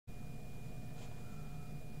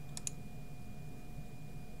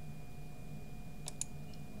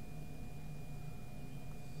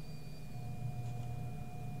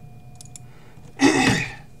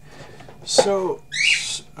So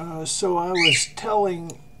I was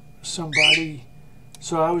telling somebody.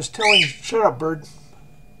 So I was telling. Shut up, bird.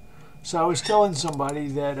 So I was telling somebody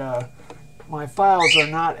that my files are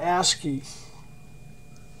not ASCII.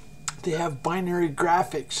 They have binary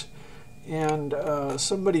graphics, and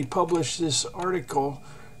somebody published this article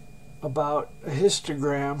about a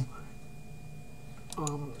histogram.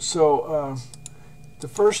 The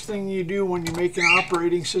first thing you do when you make an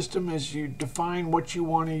operating system is you define what you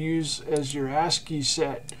want to use as your ASCII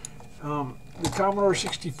set. The Commodore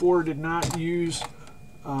 64 did not use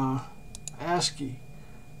ASCII.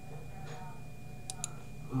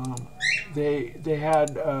 They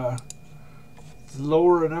had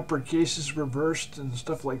lower and upper cases reversed and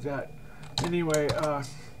stuff like that. Anyway,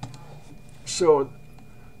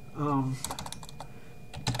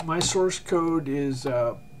 my source code is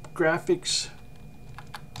graphics.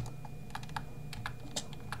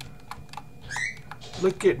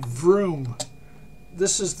 Look at Vroom.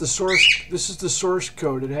 This is the source. This is the source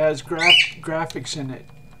code. It has graphics in it.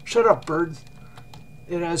 Shut up, bird.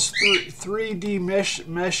 It has 3D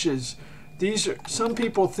meshes. These are, some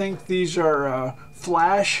people think these are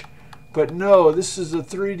Flash, but no. This is a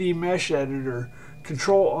 3D mesh editor.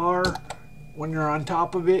 Control R when you're on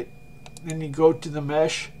top of it. Then you go to the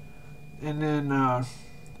mesh, and then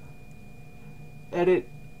edit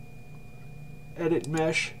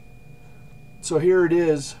mesh. So here it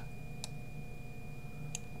is,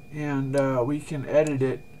 and we can edit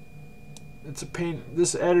it. It's a pain.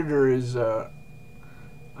 This editor is. I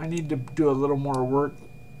need to do a little more work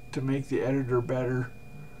to make the editor better.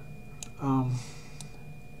 I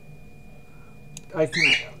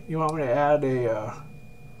can. You want me to add a?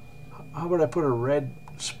 How about I put a red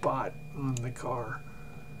spot on the car?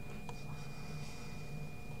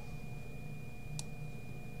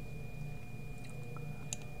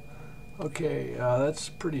 Okay, that's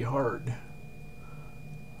pretty hard.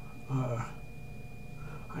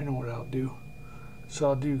 I know what I'll do. So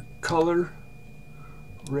I'll do color,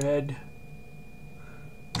 red,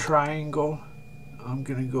 triangle. I'm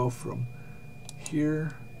going to go from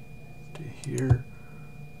here to here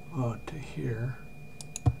to here.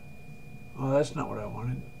 Oh, that's not what I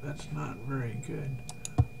wanted. That's not very good.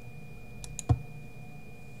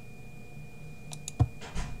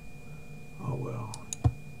 Oh well.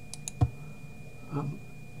 I'm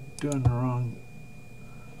doing the wrong.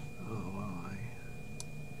 Oh well,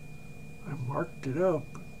 I marked it up.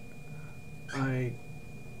 I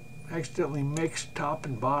accidentally mixed top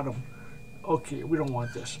and bottom. Okay, we don't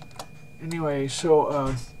want this. Anyway,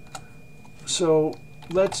 so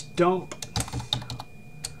let's dump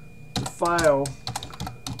the file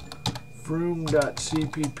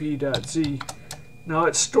vroom.cpp.z. Now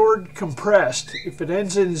it's stored compressed. If it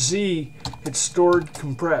ends in Z, it's stored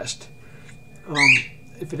compressed.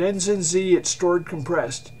 If it ends in Z, it's stored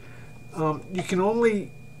compressed. You can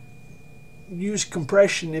only use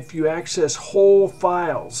compression if you access whole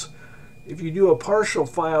files. If you do a partial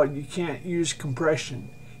file, you can't use compression.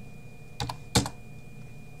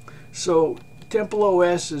 So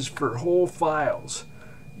TempleOS is for whole files.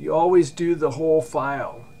 You always do the whole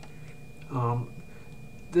file.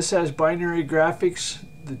 This has binary graphics,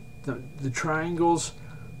 the triangles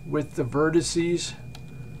with the vertices,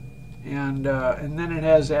 and then it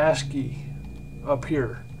has ASCII up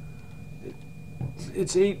here.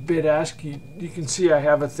 It's 8-bit ASCII. You can see I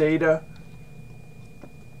have a theta.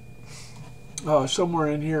 Oh, somewhere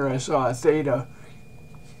in here I saw a theta.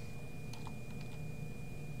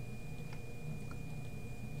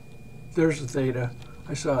 There's a theta.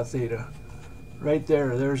 I saw a theta. Right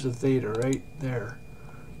there. There's a theta right there.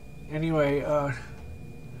 Anyway,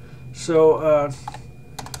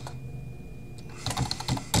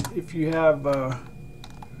 if you have,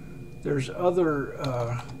 there's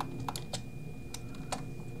other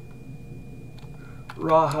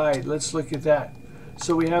rawhide. Let's look at that.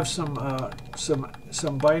 So we have some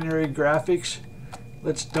binary graphics.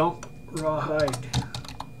 Let's dump rawhide.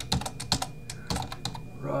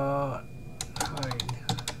 Rawhide.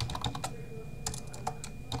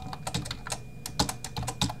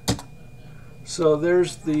 So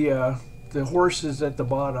there's the horses at the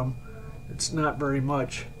bottom. It's not very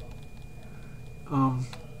much.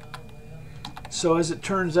 So as it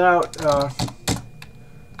turns out,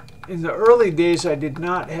 in the early days, I did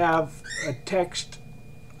not have a text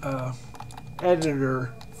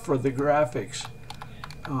editor for the graphics.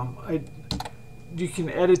 You can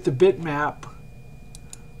edit the bitmap,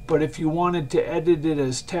 but if you wanted to edit it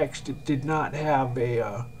as text, it did not have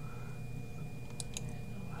a.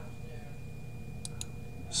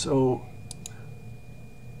 So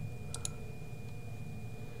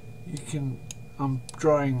you can. I'm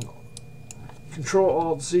drawing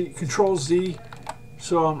Control Z.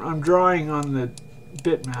 So I'm drawing on the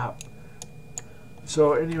bitmap.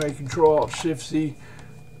 So anyway, Control Alt Shift Z.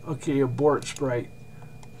 Okay, abort sprite.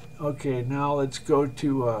 Okay, now let's go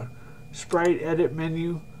to sprite edit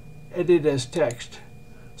menu, edit as text.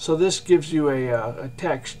 So this gives you a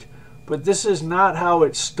text, but this is not how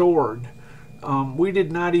it's stored. We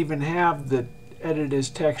did not even have the edit as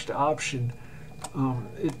text option.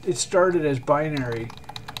 It started as binary.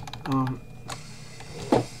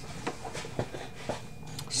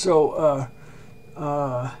 So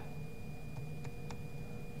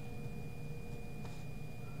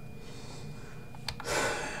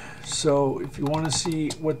if you want to see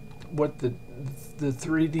what the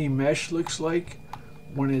 3D mesh looks like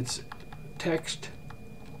when it's text,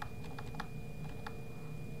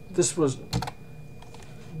 this is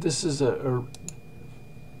a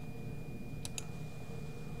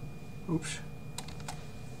oops.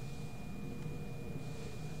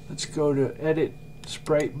 Let's go to edit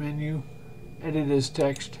sprite menu, edit as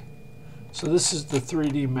text. So this is the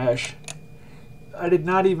 3D mesh. I did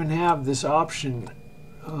not even have this option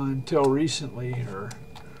until recently, or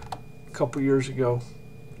a couple years ago,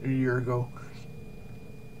 a year ago.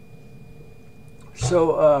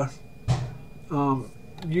 So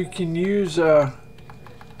you can use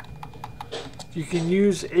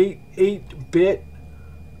 8-bit.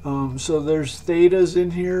 So there's thetas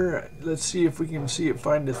in here. Let's see if we can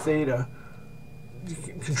find a theta. You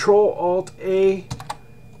can Control Alt A,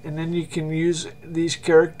 and then you can use these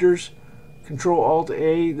characters. Control Alt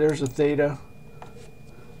A. There's a theta.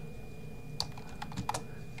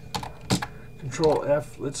 Control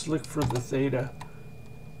F. Let's look for the theta.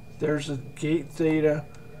 There's a gate theta,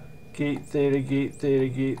 gate theta, gate theta,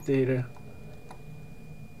 gate theta,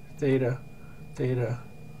 theta, theta.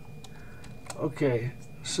 Okay,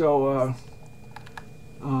 so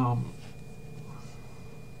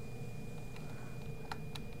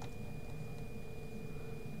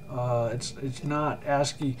it's not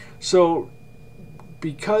ASCII. So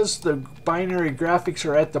because the binary graphics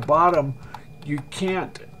are at the bottom, you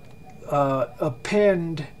can't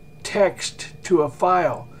append text to a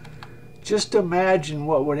file. Just imagine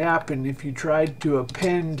what would happen if you tried to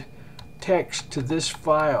append text to this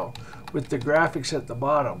file with the graphics at the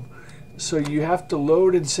bottom. So you have to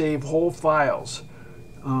load and save whole files.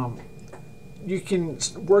 You can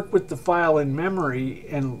work with the file in memory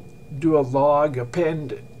and do a log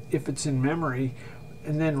append if it's in memory,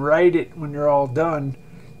 and then write it when you're all done.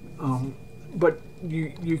 But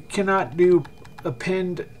you cannot do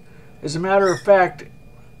append. As a matter of fact,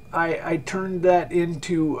 I turned that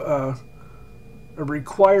into a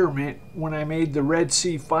requirement when I made the Red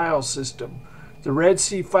Sea file system. The Red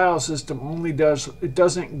Sea file system only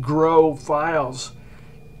doesn't grow files.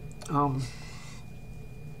 You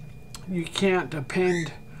can't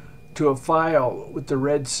append to a file with the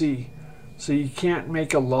Red Sea. So you can't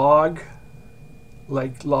make a log,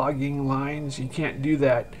 like logging lines. You can't do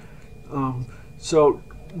that. So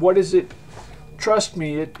what is it? Trust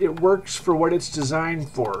me, it works for what it's designed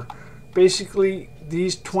for. Basically,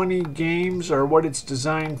 these 20 games are what it's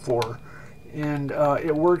designed for, and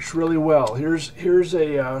it works really well. Here's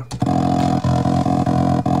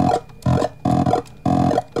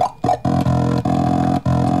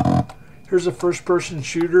a first-person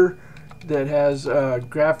shooter that has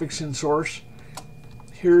graphics in source.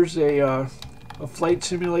 Here's a flight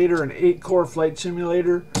simulator, an 8-core flight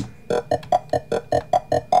simulator.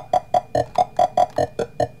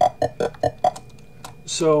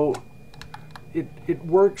 So it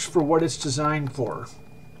works for what it's designed for.